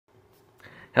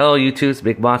Hello YouTube's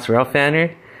Big Boss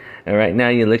Railfanner, and right now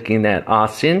you're looking at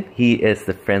Austin. He is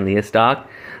the friendliest dog.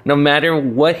 No matter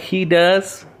what he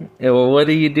does, or what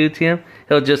do you do to him,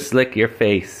 he'll just lick your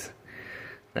face.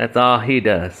 That's all he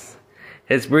does.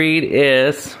 His breed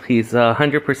is, he's 100%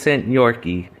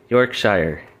 Yorkie,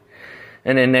 Yorkshire.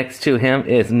 And then next to him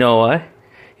is Noah.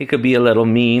 He could be a little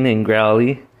mean and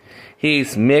growly.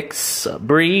 He's mixed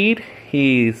breed.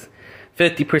 He's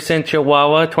 50%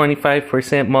 Chihuahua,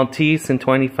 25% Maltese, and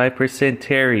 25%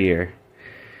 Terrier.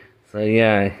 So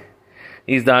yeah,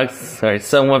 these dogs are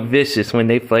somewhat vicious when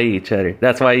they play each other.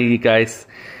 That's why you guys,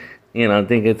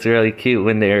 think it's really cute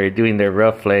when they're doing their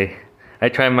rough play. I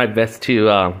try my best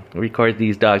to record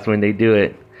these dogs when they do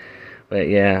it. But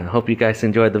yeah, hope you guys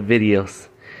enjoy the videos.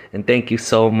 And thank you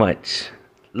so much.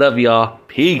 Love y'all.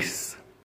 Peace.